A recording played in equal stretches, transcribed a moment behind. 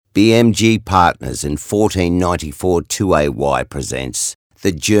BMG Partners and 1494 2AY presents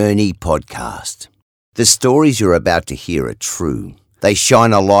The Journey Podcast. The stories you're about to hear are true. They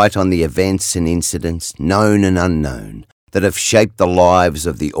shine a light on the events and incidents, known and unknown, that have shaped the lives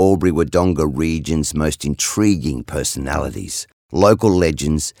of the Albury-Wodonga region's most intriguing personalities, local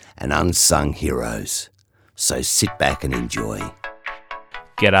legends and unsung heroes. So sit back and enjoy.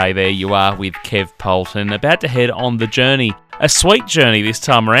 G'day, there you are with Kev Poulton, about to head on the journey. A sweet journey this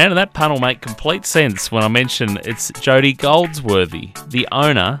time around, and that pun will make complete sense when I mention it's Jodie Goldsworthy, the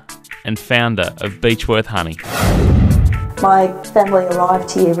owner and founder of Beechworth Honey. My family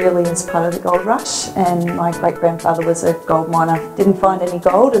arrived here really as part of the gold rush, and my great-grandfather was a gold miner. Didn't find any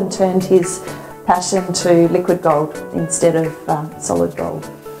gold and turned his passion to liquid gold instead of solid gold.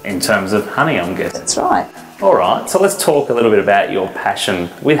 In terms of honey, I'm guessing. That's right. All right, so let's talk a little bit about your passion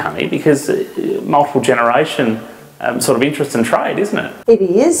with honey, because multiple generation sort of interest and trade, isn't it? It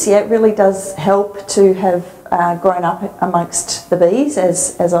is, yeah. It really does help to have grown up amongst the bees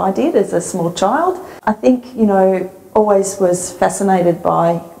as I did as a small child. I think, always was fascinated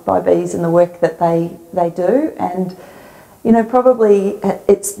by bees and the work that they do, and probably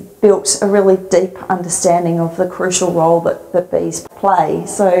it's built a really deep understanding of the crucial role that bees play.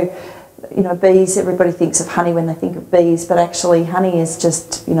 So, bees, everybody thinks of honey when they think of bees, but actually honey is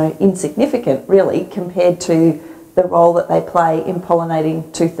just, insignificant really compared to the role that they play in pollinating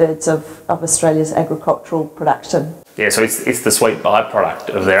 2/3 of Australia's agricultural production. Yeah, so it's the sweet byproduct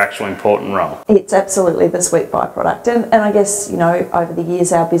of their actual important role. It's absolutely the sweet byproduct. And I guess, over the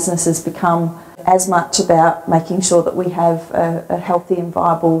years our business has become as much about making sure that we have a healthy and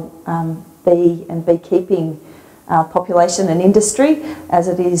viable bee and beekeeping population and industry as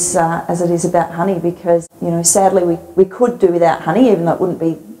it is about honey, because, sadly we could do without honey, even though it wouldn't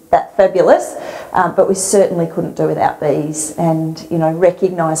be that fabulous, but we certainly couldn't do without bees. And,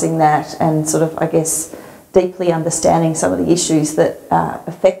 recognising that and sort of, I guess, deeply understanding some of the issues that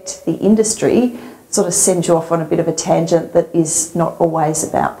affect the industry sort of sends you off on a bit of a tangent that is not always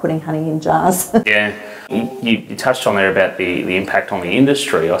about putting honey in jars. Yeah, you touched on there about the impact on the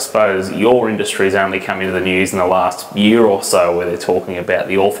industry. I suppose your industry has only come into the news in the last year or so, where they're talking about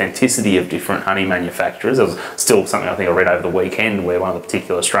the authenticity of different honey manufacturers. There was still something I think I read over the weekend where one of the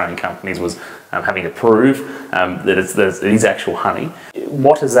particular Australian companies was having to prove that it is actual honey.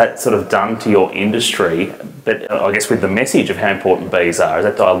 What has that sort of done to your industry? But I guess with the message of how important bees are, has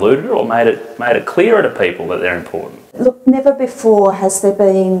that diluted it or made it clearer to people that they're important? Look, never before has there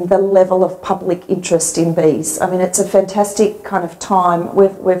been the level of public interest in bees. I mean, it's a fantastic kind of time.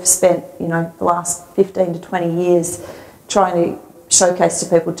 We've spent, the last 15 to 20 years trying to showcase to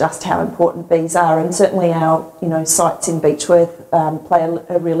people just how important bees are, and certainly our, sites in Beechworth play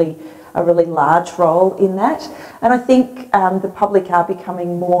a really large role in that. And I think the public are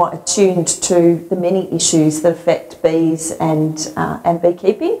becoming more attuned to the many issues that affect bees and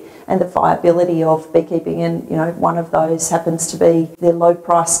beekeeping and the viability of beekeeping. And, one of those happens to be the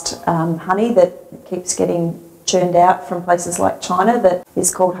low-priced honey that keeps getting churned out from places like China that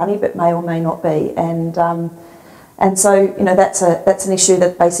is called honey but may or may not be. And so, that's an issue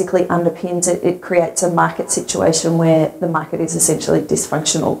that basically underpins it. It creates a market situation where the market is essentially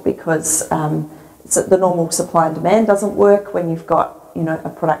dysfunctional because the normal supply and demand doesn't work when you've got, a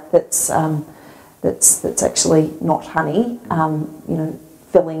product that's actually not honey,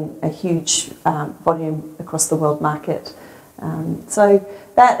 filling a huge volume across the world market. So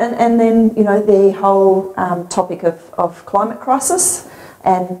that, and then, the whole topic of climate crisis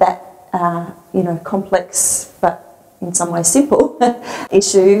and that, complex but in some ways simple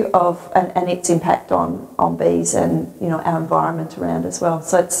issue of and its impact on bees and our environment around as well.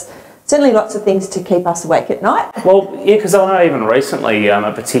 So it's certainly lots of things to keep us awake at night. Well, yeah, because I know even recently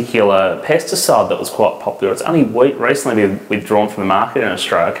a particular pesticide that was quite popular, it's only recently been withdrawn from the market in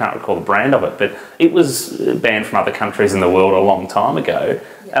Australia. I can't recall the brand of it, but it was banned from other countries in the world a long time ago.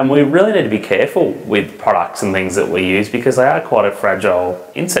 And we really need to be careful with products and things that we use because they are quite a fragile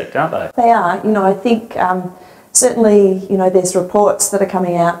insect, aren't they? They are. I think certainly, there's reports that are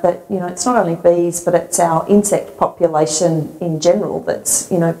coming out that, it's not only bees, but it's our insect population in general that's,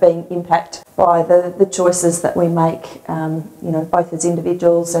 being impacted by the choices that we make, both as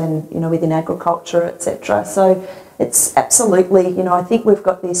individuals and, within agriculture, etc. So it's absolutely, I think we've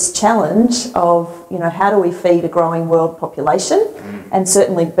got this challenge of, how do we feed a growing world population? And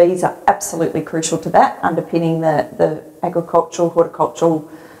certainly bees are absolutely crucial to that, underpinning the agricultural, horticultural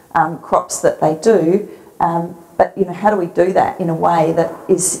crops that they do. But how do we do that in a way that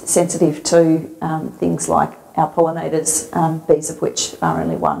is sensitive to things like our pollinators, bees of which are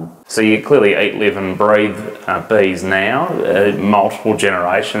only one. So you clearly eat, live and breathe bees now, multiple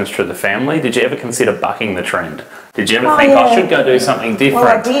generations through the family. Did you ever consider bucking the trend? Did you ever think, I should go do something different?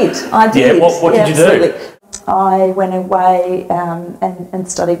 Well, I did. Yeah, what did you do? I went away and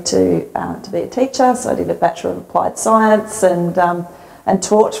studied to be a teacher, so I did a Bachelor of Applied Science and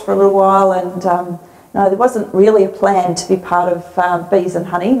taught for a little while, and no, there wasn't really a plan to be part of bees and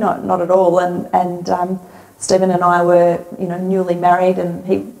honey, not at all, and Stephen and I were, newly married, and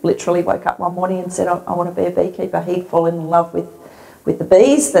he literally woke up one morning and said, I want to be a beekeeper. He'd fallen in love with the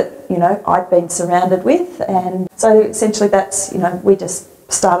bees that, I'd been surrounded with, and so essentially that's, we just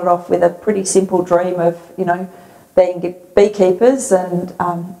started off with a pretty simple dream of, being beekeepers, and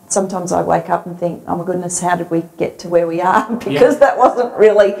sometimes I wake up and think, oh my goodness, how did we get to where we are? Because that wasn't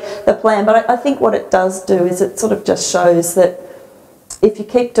really the plan. But I think what it does do is it sort of just shows that if you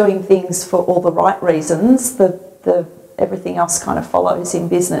keep doing things for all the right reasons, the everything else kind of follows in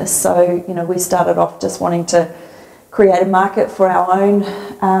business. So, we started off just wanting to create a market for our own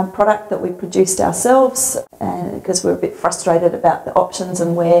product that we produced ourselves, and because we were a bit frustrated about the options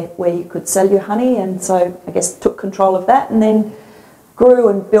and where you could sell your honey, and so I guess took control of that, and then grew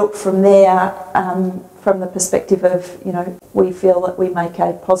and built from there, from the perspective of, we feel that we make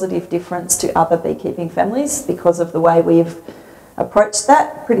a positive difference to other beekeeping families because of the way we've approached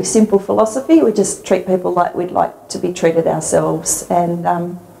that. Pretty simple philosophy. We just treat people like we'd like to be treated ourselves, and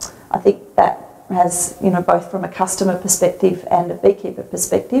I think that has, both from a customer perspective and a beekeeper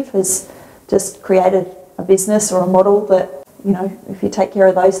perspective, has just created a business or a model that, if you take care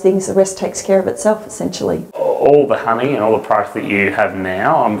of those things, the rest takes care of itself, essentially. All the honey and all the product that you have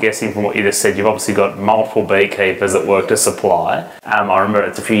now, I'm guessing from what you just said, you've obviously got multiple beekeepers that work to supply. I remember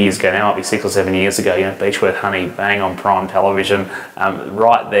it's a few years ago now, might be 6 or 7 years ago, Beechworth honey bang on prime television,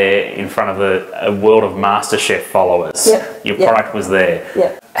 right there in front of a world of MasterChef followers. Your product was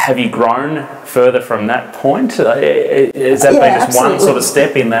there. Have you grown further from that point? Has that been just absolutely. one sort of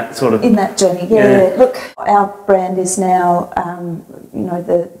step in that sort of... In that journey, Look, our brand is now, I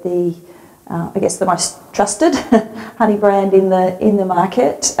guess the most trusted honey brand in the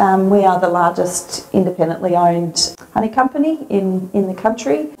market. We are the largest independently owned honey company in the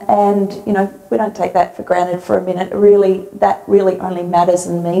country, and we don't take that for granted for a minute. That really only matters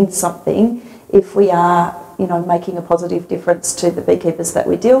and means something if we are making a positive difference to the beekeepers that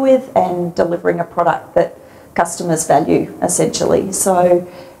we deal with and delivering a product that customers value, essentially. So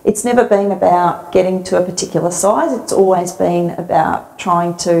it's never been about getting to a particular size. It's always been about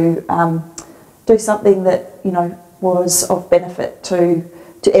trying to do something that, was of benefit to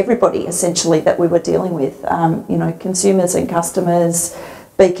everybody, essentially, that we were dealing with, consumers and customers,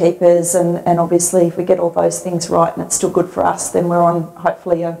 beekeepers, and obviously if we get all those things right and it's still good for us, then we're on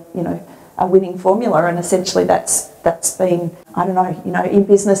hopefully a winning formula. And essentially that's been, I don't know, in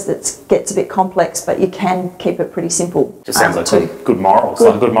business that gets a bit complex, but you can keep it pretty simple. Just sounds like good morals,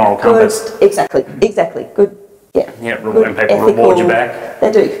 like a good moral compass. Exactly. Good. And people reward you back.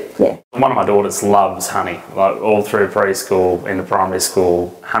 They do, yeah. One of my daughters loves honey, like all through preschool, into primary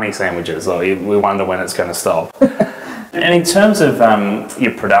school, honey sandwiches. Like we wonder when it's going to stop. And in terms of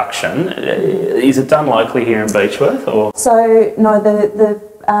your production, is it done locally here in Beechworth? Or? So, no, the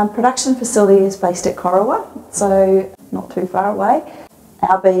production facility is based at Corowa, so not too far away.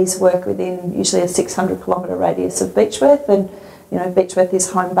 Our bees work within usually a 600 kilometre radius of Beechworth, and Beechworth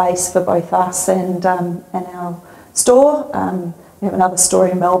is home base for both us and our store. We have another store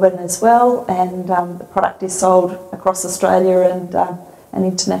in Melbourne as well, and the product is sold across Australia and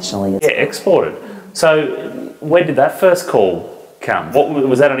internationally. Yeah, exported. So where did that first call come?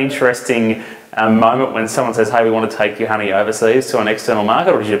 Was that an interesting moment when someone says, hey, we want to take your honey overseas to an external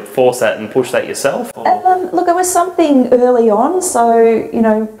market, or did you force that and push that yourself? Look, it was something early on, so,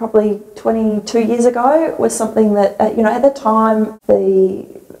 probably 22 years ago, it was something that, at the time, the,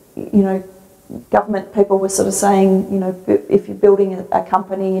 government people were sort of saying, if you're building a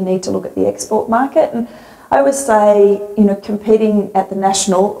company, you need to look at the export market. And I always say, competing at the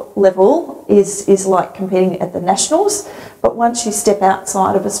national level is like competing at the nationals, but once you step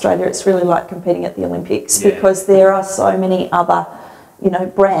outside of Australia, it's really like competing at the Olympics, because there are so many other,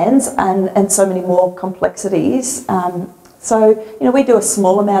 brands and so many more complexities. So, we do a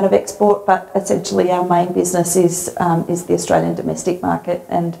small amount of export, but essentially our main business is the Australian domestic market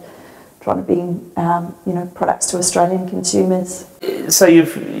and trying to bring, products to Australian consumers. So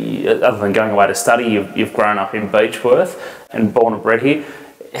you've, other than going away to study, you've grown up in Beechworth and born and bred here.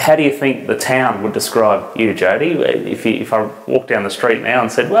 How do you think the town would describe you, Jodie? If I walked down the street now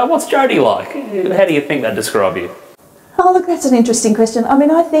and said, well, what's Jodie like? How do you think they'd describe you? Oh, look, that's an interesting question. I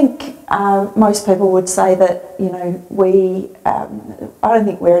mean, I think most people would say that, I don't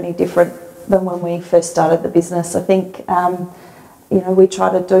think we're any different than when we first started the business. I think, we try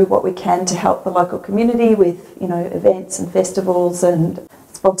to do what we can to help the local community with, events and festivals and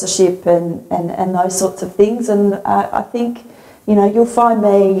sponsorship and those sorts of things. And I think, you'll find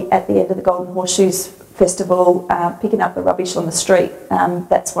me at the end of the Golden Horseshoes Festival picking up the rubbish on the street.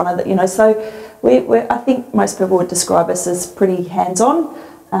 That's one of the, so I think most people would describe us as pretty hands-on,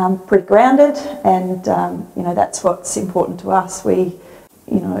 pretty grounded, and, that's what's important to us.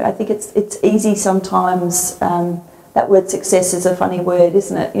 I think it's easy sometimes. That word success is a funny word,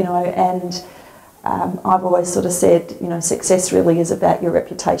 isn't it? And I've always sort of said, success really is about your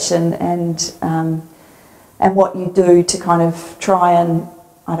reputation and what you do to kind of try and,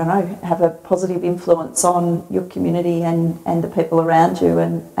 have a positive influence on your community and the people around you.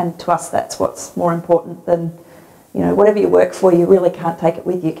 And to us, that's what's more important than, whatever you work for, you really can't take it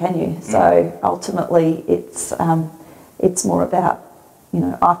with you, can you? So ultimately, it's more about,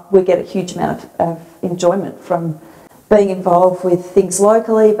 we get a huge amount of enjoyment from being involved with things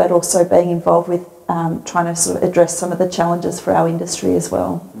locally, but also being involved with trying to sort of address some of the challenges for our industry as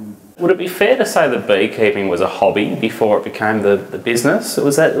well. Would it be fair to say that beekeeping was a hobby before it became the business?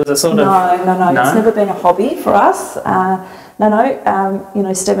 Was it sort of... No. It's never been a hobby for us.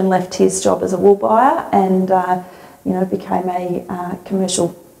 Stephen left his job as a wool buyer and, became a commercial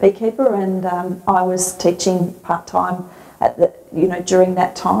beekeeper, and I was teaching part-time during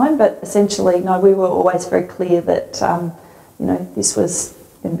that time. But essentially, we were always very clear that, this was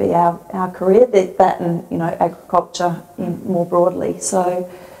going to be our career, that and, agriculture more broadly. So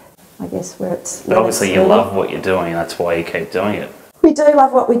I guess where it's... But obviously you love what you're doing, that's why you keep doing it. We do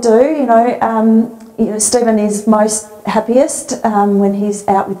love what we do, Stephen is most happiest when he's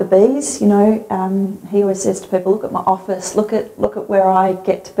out with the bees, he always says to people, look at my office, look at where I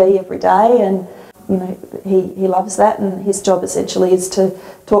get to be every day, and he loves that, and his job essentially is to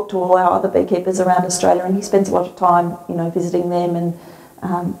talk to all our other beekeepers around Australia, and he spends a lot of time, visiting them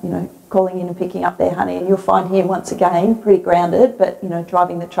and, calling in and picking up their honey. And you'll find him once again pretty grounded, but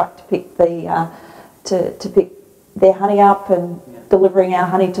driving the truck to pick to pick their honey up and delivering our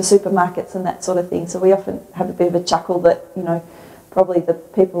honey to supermarkets and that sort of thing. So we often have a bit of a chuckle that probably the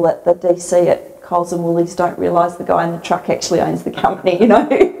people at the DC at Coles and Woolies don't realise the guy in the truck actually owns the company.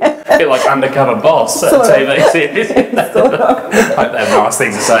 A bit like Undercover Boss at TV series. Sort of. I hope they have nice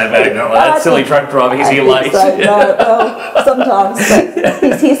things to say about him. That silly truck driver, he's here late. So. No, well, sometimes, but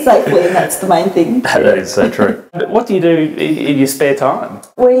he's here safely, and that's the main thing. That is so true. But what do you do in your spare time?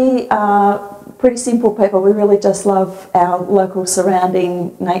 We are pretty simple people. We really just love our local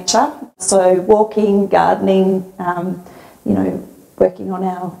surrounding nature. So walking, gardening, working on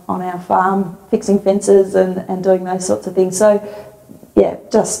our farm, fixing fences and doing those sorts of things. So, yeah,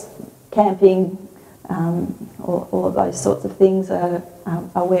 just camping, all of those sorts of things are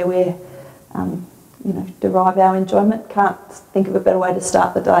where we're, derive our enjoyment. Can't think of a better way to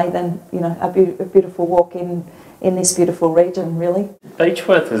start the day than, a beautiful walk in this beautiful region, really.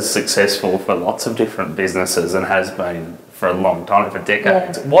 Beechworth is successful for lots of different businesses and has been for a long time, for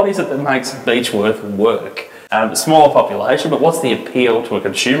decades. Yeah. What is it that makes Beechworth work? Smaller population, but what's the appeal to a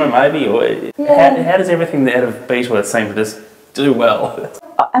consumer maybe? Or how does everything out of Beechworth seem to just do well?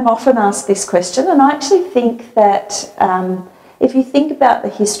 I'm often asked this question, and I actually think that if you think about the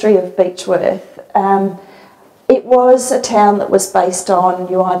history of Beechworth, it was a town that was based on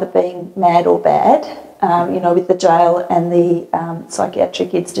you either being mad or bad, with the jail and the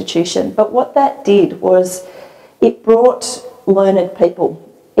psychiatric institution. But what that did was it brought learned people.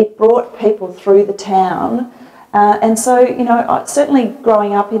 It brought people through the town. And so, certainly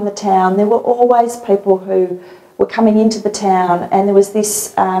growing up in the town, there were always people who were coming into the town, and there was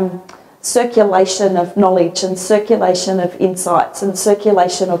this circulation of knowledge and circulation of insights and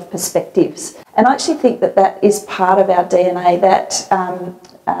circulation of perspectives. And I actually think that is part of our DNA, that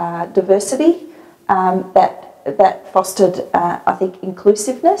diversity, that fostered, I think,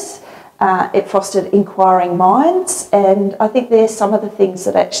 inclusiveness. It fostered inquiring minds, and I think there's some of the things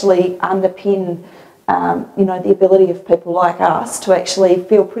that actually underpin, the ability of people like us to actually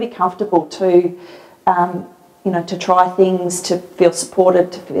feel pretty comfortable to, to try things, to feel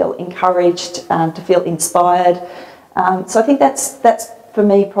supported, to feel encouraged, to feel inspired. So I think that's for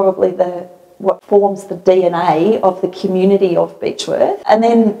me probably what forms the DNA of the community of Beechworth, and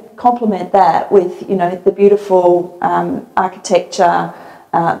then complement that with the beautiful architecture,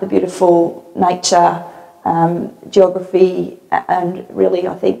 the beautiful nature, geography, and really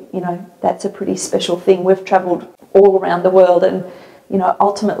I think that's a pretty special thing. We've travelled all around the world, and you know,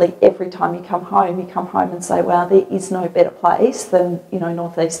 ultimately every time you come home and say, wow, there is no better place than, you know,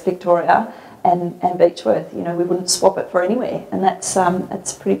 northeast Victoria and Beechworth. You know, we wouldn't swap it for anywhere, and that's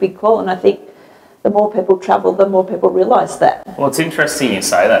a pretty big call. And I think the more people travel, the more people realise that. Well, it's interesting you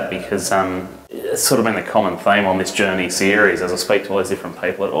say that, because it's sort of been a common theme on this journey series. As I speak to all these different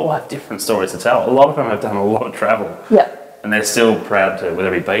people, that all have different stories to tell. A lot of them have done a lot of travel. Yeah. And they're still proud to,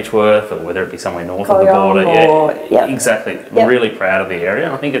 whether it be Beechworth or whether it be somewhere north of the border. Yeah, exactly. Yep. Really proud of the area.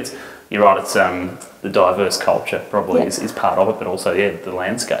 And I think it's, you're right, it's the diverse culture probably is part of it, but also, the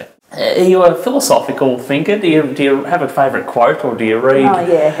landscape. Are you a philosophical thinker? Do you have a favourite quote, or do you read? Oh,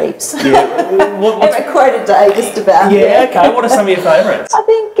 yeah, heaps. Yeah. What's Every quote a day, just about. Yeah, okay. What are some of your favourites? I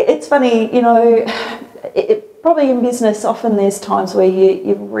think it's funny, you know, probably in business, often there's times where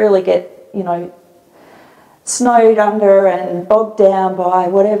you really get, you know, snowed under and bogged down by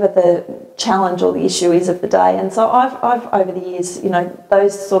whatever the challenge or the issue is of the day. And so I've over the years, you know,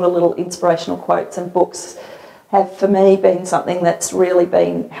 those sort of little inspirational quotes and books have for me been something that's really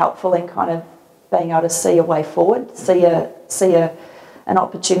been helpful in kind of being able to see a way forward, see an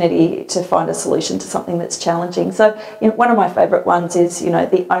opportunity to find a solution to something that's challenging. So, you know, one of my favourite ones is, you know,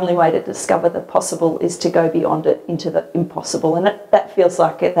 the only way to discover the possible is to go beyond it into the impossible. And that feels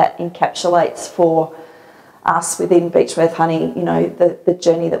like that encapsulates for us within Beechworth Honey, you know, the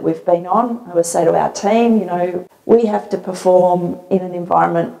journey that we've been on. I would say to our team, you know, we have to perform in an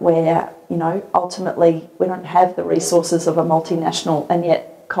environment where, you know, ultimately we don't have the resources of a multinational, and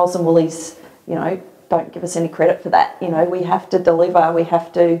yet Coles and Woolies, you know, don't give us any credit for that. You know, we have to deliver, we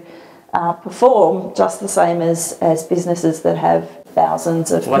have to perform just the same as businesses that have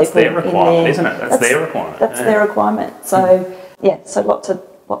thousands of people. That's their requirement, in there. isn't it? That's their requirement. That's their requirement. So, so lots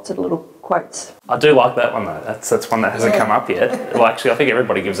of little quotes. I do like that one though. That's one that hasn't come up yet. Well, actually, I think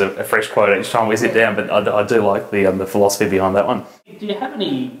everybody gives a fresh quote each time we sit down, but I do like the philosophy behind that one. Do you have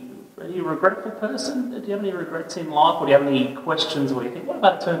any? Are you a regretful person? Do you have any regrets in life, or do you have any questions where you think, what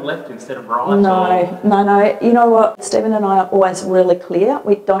about turn left instead of right? No. You know what? Stephen and I are always really clear.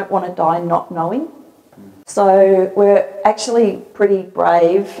 We don't want to die not knowing. So we're actually pretty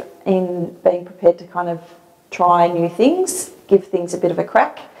brave in being prepared to kind of try new things, give things a bit of a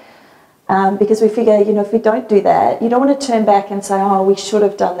crack. Because we figure, you know, if we don't do that, you don't want to turn back and say, oh, we should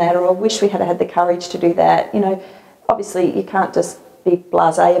have done that, or I wish we had had the courage to do that. You know, obviously you can't just be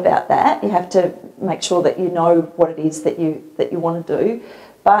blasé about that. You have to make sure that you know what it is that you want to do.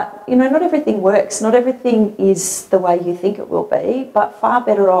 But, you know, not everything works. Not everything is the way you think it will be, but far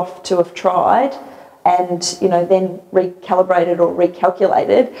better off to have tried and, you know, then recalibrated or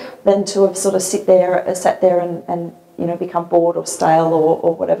recalculated than to have sort of sat there and you know, become bored or stale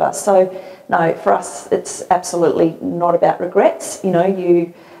or whatever. So, no, for us, it's absolutely not about regrets. You know,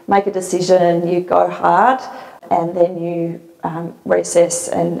 you make a decision, you go hard, and then you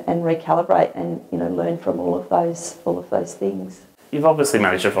reassess and recalibrate and, you know, learn from all of those things. You've obviously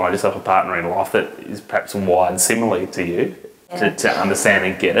managed to find yourself a partner in life that is perhaps wired similarly to you, to understand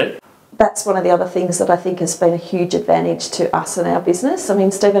and get it. That's one of the other things that I think has been a huge advantage to us and our business. I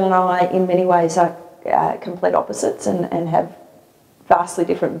mean, Stephen and I, in many ways, are complete opposites and have vastly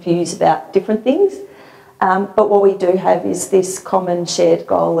different views about different things. But what we do have is this common shared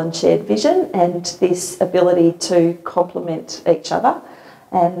goal and shared vision, and this ability to complement each other.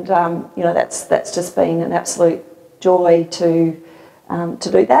 And you know, that's just been an absolute joy to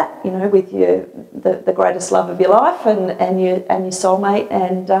do that. You know, with the greatest love of your life and your soulmate.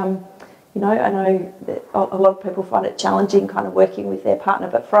 And you know, I know that a lot of people find it challenging, kind of working with their partner.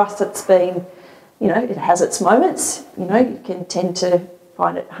 But for us, it's been, you know, it has its moments. You know, you can tend to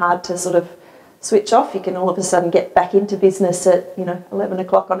find it hard to sort of switch off. You can all of a sudden get back into business at, you know, 11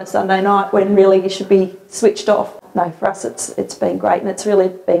 o'clock on a Sunday night when really you should be switched off. No, for us it's been great, and it's really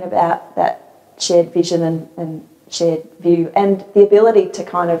been about that shared vision and shared view and the ability to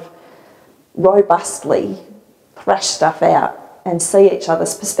kind of robustly thrash stuff out and see each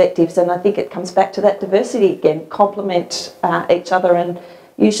other's perspectives. And I think it comes back to that diversity again, complement each other. And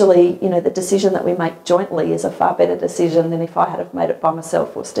usually, you know, the decision that we make jointly is a far better decision than if I had have made it by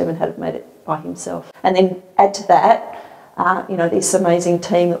myself or Stephen had have made it by himself. And then add to that, you know, this amazing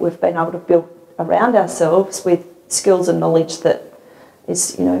team that we've been able to build around ourselves with skills and knowledge that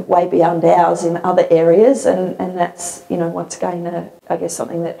is, you know, way beyond ours in other areas. And that's, you know, once again, I guess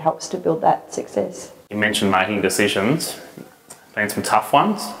something that helps to build that success. You mentioned making decisions. Been some tough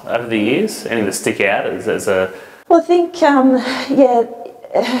ones over the years. Any that stick out as a... Well, I think,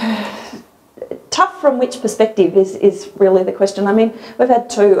 tough from which perspective is really the question. I mean, we've had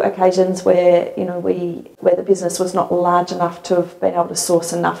two occasions where, you know, where the business was not large enough to have been able to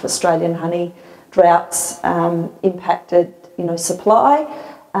source enough Australian honey. Droughts impacted, you supply.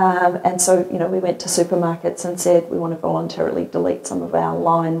 And so, we went to supermarkets and said we want to voluntarily delete some of our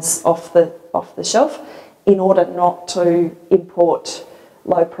lines off the shelf in order not to import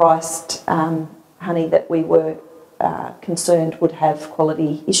low-priced honey that we were concerned would have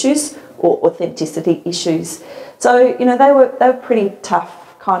quality issues or authenticity issues. So, they were pretty tough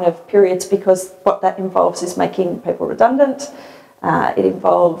kind of periods, because what that involves is making people redundant. It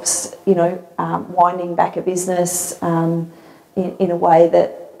involves, winding back a business in a way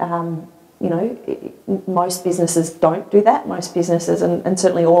that, most businesses don't do that. Most businesses, and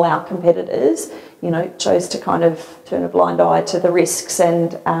certainly all our competitors, chose to kind of turn a blind eye to the risks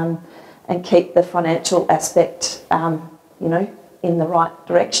and keep the financial aspect, in the right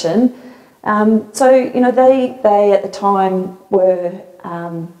direction. So, they at the time were,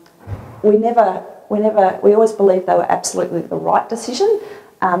 we always believed they were absolutely the right decision,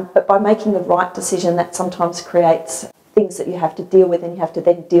 but by making the right decision, that sometimes creates things that you have to deal with, and you have to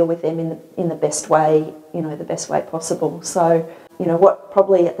then deal with them in the best way, the best way possible. So, what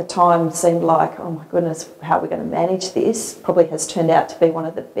probably at the time seemed like, oh my goodness, how are we going to manage this, probably has turned out to be one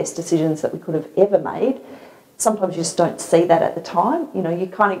of the best decisions that we could have ever made. Sometimes you just don't see that at the time. You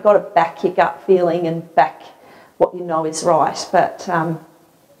kind of got to back your gut feeling and back what you know is right. But,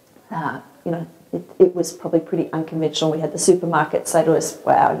 it was probably pretty unconventional. We had the supermarket say to us,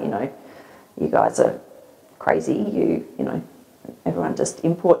 wow, you guys are crazy. Everyone just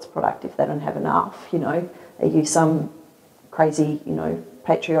imports product if they don't have enough. Are you some crazy,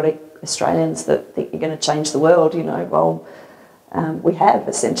 patriotic Australians that think you're going to change the world? Well, we have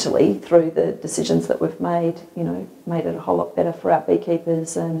essentially, through the decisions that we've made, made it a whole lot better for our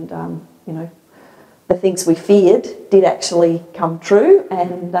beekeepers, and the things we feared did actually come true,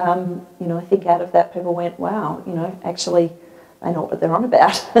 and I think out of that people went, wow, actually they know what they're on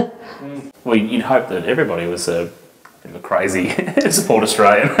about. Well, you'd hope that everybody was a crazy support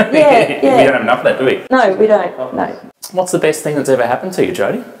Australian. Yeah. We don't have enough of that, do we? No, we don't. No. What's the best thing that's ever happened to you,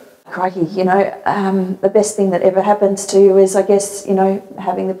 Jodie? Crikey, the best thing that ever happens to you is, I guess,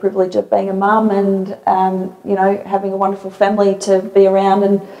 having the privilege of being a mum and, having a wonderful family to be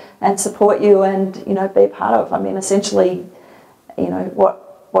around and support you and, be a part of. I mean, essentially,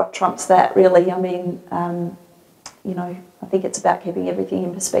 what trumps that, really? I mean, I think it's about keeping everything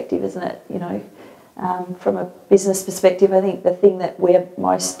in perspective, isn't it? From a business perspective, I think the thing that we're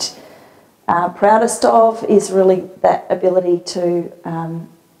most proudest of is really that ability to,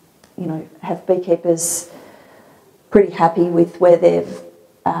 have beekeepers pretty happy with where they've,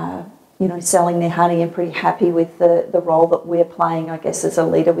 selling their honey, and pretty happy with the role that we're playing, I guess, as a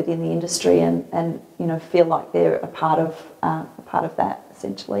leader within the industry, and feel like they're a part of that,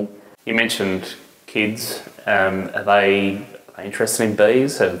 essentially. You mentioned kids. Are they interested in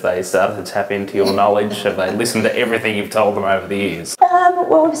bees? Have they started to tap into your knowledge? Have they listened to everything you've told them over the years?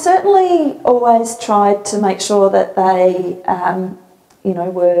 Well, we've certainly always tried to make sure that they,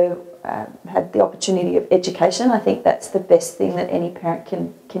 had the opportunity of education. I think that's the best thing that any parent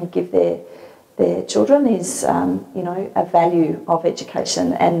can give their children is, a value of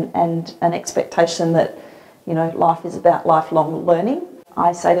education and an expectation that, life is about lifelong learning.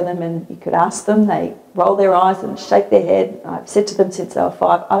 I say to them, and you could ask them, they roll their eyes and shake their head. I've said to them since they were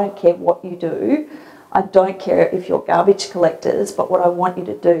 5, I don't care what you do. I don't care if you're garbage collectors, but what I want you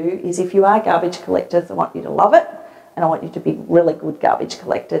to do is, if you are garbage collectors, I want you to love it, and I want you to be really good garbage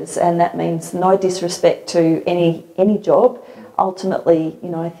collectors. And that means no disrespect to any job. Ultimately,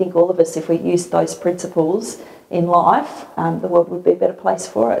 I think all of us, if we use those principles in life, the world would be a better place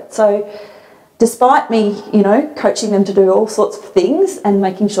for it. So despite me, coaching them to do all sorts of things and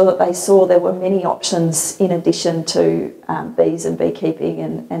making sure that they saw there were many options in addition to bees and beekeeping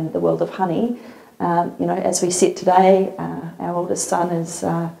and the world of honey, as we sit today, our oldest son is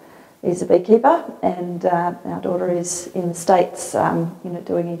a beekeeper, and our daughter is in the States,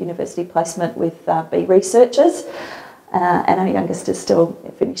 doing a university placement with bee researchers, and our youngest is still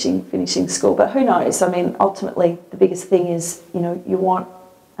finishing school. But who knows? I mean, ultimately, the biggest thing is, you want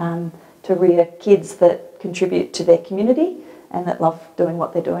to rear kids that contribute to their community and that love doing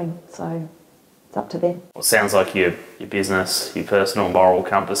what they're doing. So it's up to them. Well, it sounds like your business, your personal and moral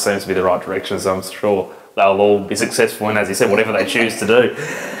compass seems to be the right direction, so I'm sure they'll all be successful in, as you said, whatever they choose to do.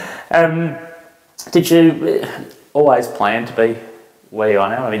 Did you always plan to be where you are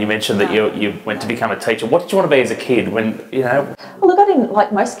now? I mean, you mentioned that you went to become a teacher. What did you want to be as a kid when, Well, look, I didn't,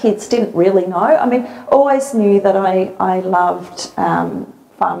 like most kids, didn't really know. I mean, always knew that I loved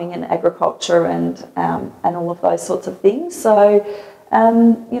farming and agriculture and all of those sorts of things. So,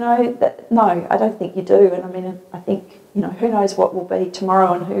 no, I don't think you do. And I mean, I think, who knows what will be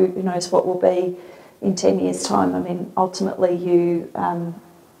tomorrow, and who knows what will be, in 10 years' time. I mean, ultimately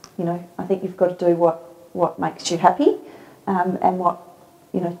I think you've got to do what makes you happy, and what,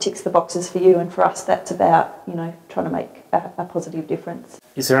 ticks the boxes for you. And for us, that's about, trying to make a positive difference.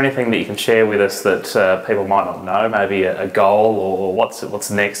 Is there anything that you can share with us that people might not know, maybe a goal or what's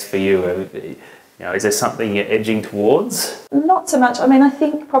next for you? Is there something you're edging towards? Not so much. I mean, I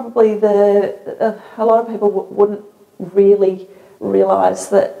think probably a lot of people wouldn't really realise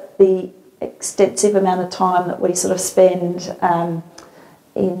that the extensive amount of time that we sort of spend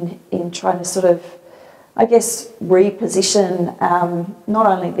in trying to sort of, I guess, reposition not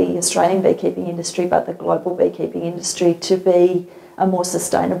only the Australian beekeeping industry but the global beekeeping industry to be a more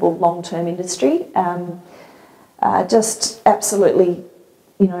sustainable long-term industry. Just absolutely,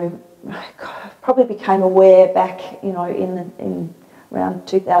 probably became aware back, in around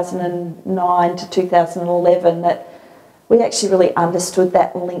 2009 to 2011 that we actually really understood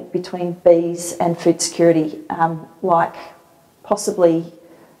that link between bees and food security, like possibly,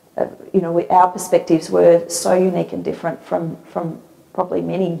 our perspectives were so unique and different from probably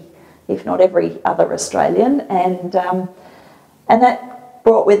many, if not every other Australian, and that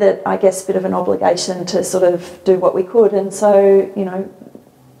brought with it, I guess, a bit of an obligation to sort of do what we could. And so,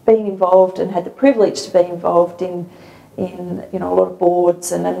 being involved and had the privilege to be involved in a lot of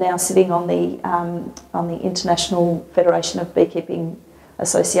boards, and I'm now sitting on the International Federation of Beekeeping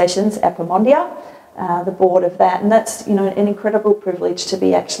Associations, APAMONDIA, the board of that, and that's an incredible privilege to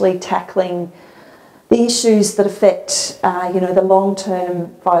be actually tackling the issues that affect the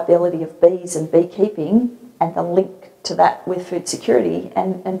long-term viability of bees and beekeeping, and the link to that with food security,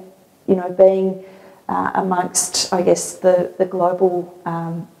 and being amongst, I guess, the global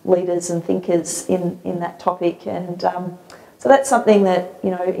leaders and thinkers in that topic. And so that's something that,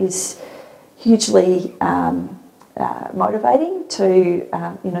 is hugely motivating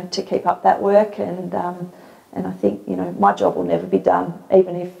to keep up that work. And I think, my job will never be done,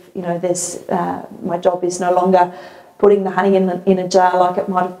 even if, there's my job is no longer putting the honey in a jar like it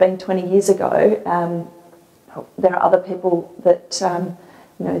might have been 20 years ago. There are other people that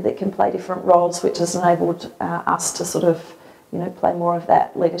that can play different roles, which has enabled us to sort of, play more of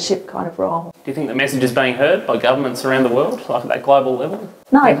that leadership kind of role. Do you think the message is being heard by governments around the world, like at that global level?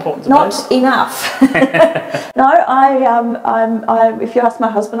 No, not enough. No, if you ask my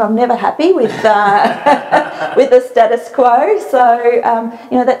husband, I'm never happy with with the status quo. So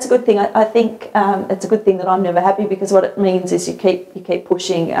that's a good thing. I think it's a good thing that I'm never happy, because what it means is you keep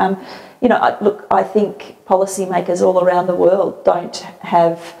pushing. I think policymakers all around the world don't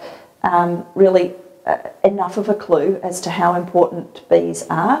have really enough of a clue as to how important bees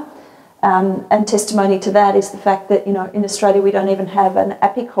are. And testimony to that is the fact that, in Australia we don't even have an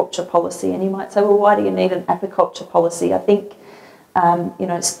apiculture policy. And you might say, well, why do you need an apiculture policy? I think,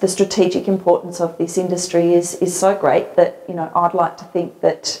 the strategic importance of this industry is so great that, I'd like to think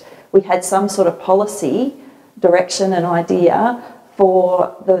that we had some sort of policy direction and idea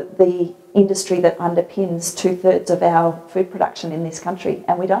for the industry that underpins 2/3 of our food production in this country,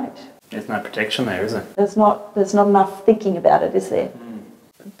 and we don't. There's no protection there, is there? There's not enough thinking about it, is there?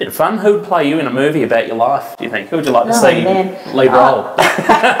 Bit of fun. Who would play you in a movie about your life, do you think? Who would you like to see lead role?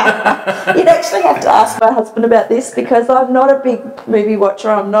 You'd actually have to ask my husband about this, because I'm not a big movie watcher,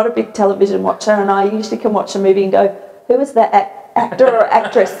 I'm not a big television watcher, and I usually can watch a movie and go, who was that actor or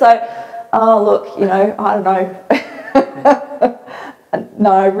actress? So, look, I don't know.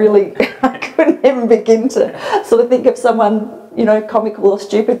 No, really, I couldn't even begin to sort of think of someone, comical or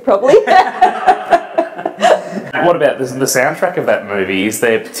stupid, probably. What about the soundtrack of that movie? Is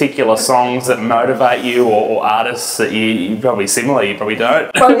there particular songs that motivate you, or artists that you probably similar, you probably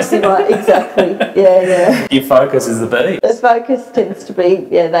don't? Probably similar, exactly. Yeah. Your focus is the bees. The focus tends to be,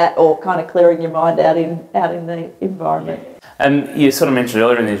 that, or kind of clearing your mind out in the environment. And you sort of mentioned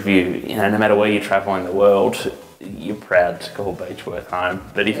earlier in the interview, no matter where you travel in the world, you're proud to call Beechworth home.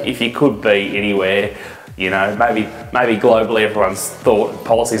 But if you could be anywhere, maybe globally everyone's thought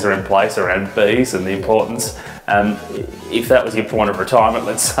policies are in place around bees and the importance. If that was your point of retirement,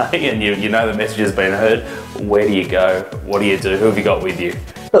 let's say, and you know the message has been heard, where do you go? What do you do? Who have you got with you?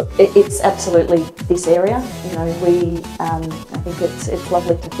 Look, it's absolutely this area. I think it's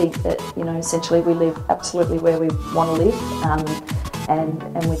lovely to think that, essentially we live absolutely where we want to live,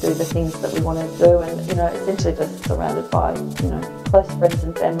 and we do the things that we want to do, and, essentially just surrounded by, close friends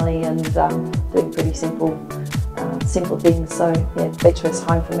and family, and doing pretty simple simple things. So yeah, Beechworth's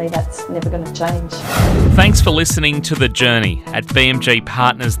home for me. That's never going to change. Thanks for listening to The Journey. At BMG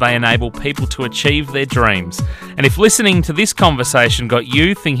Partners, they enable people to achieve their dreams. And if listening to this conversation got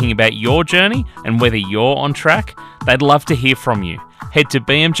you thinking about your journey and whether you're on track, they'd love to hear from you. Head to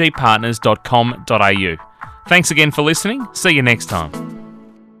bmgpartners.com.au. Thanks again for listening. See you next time.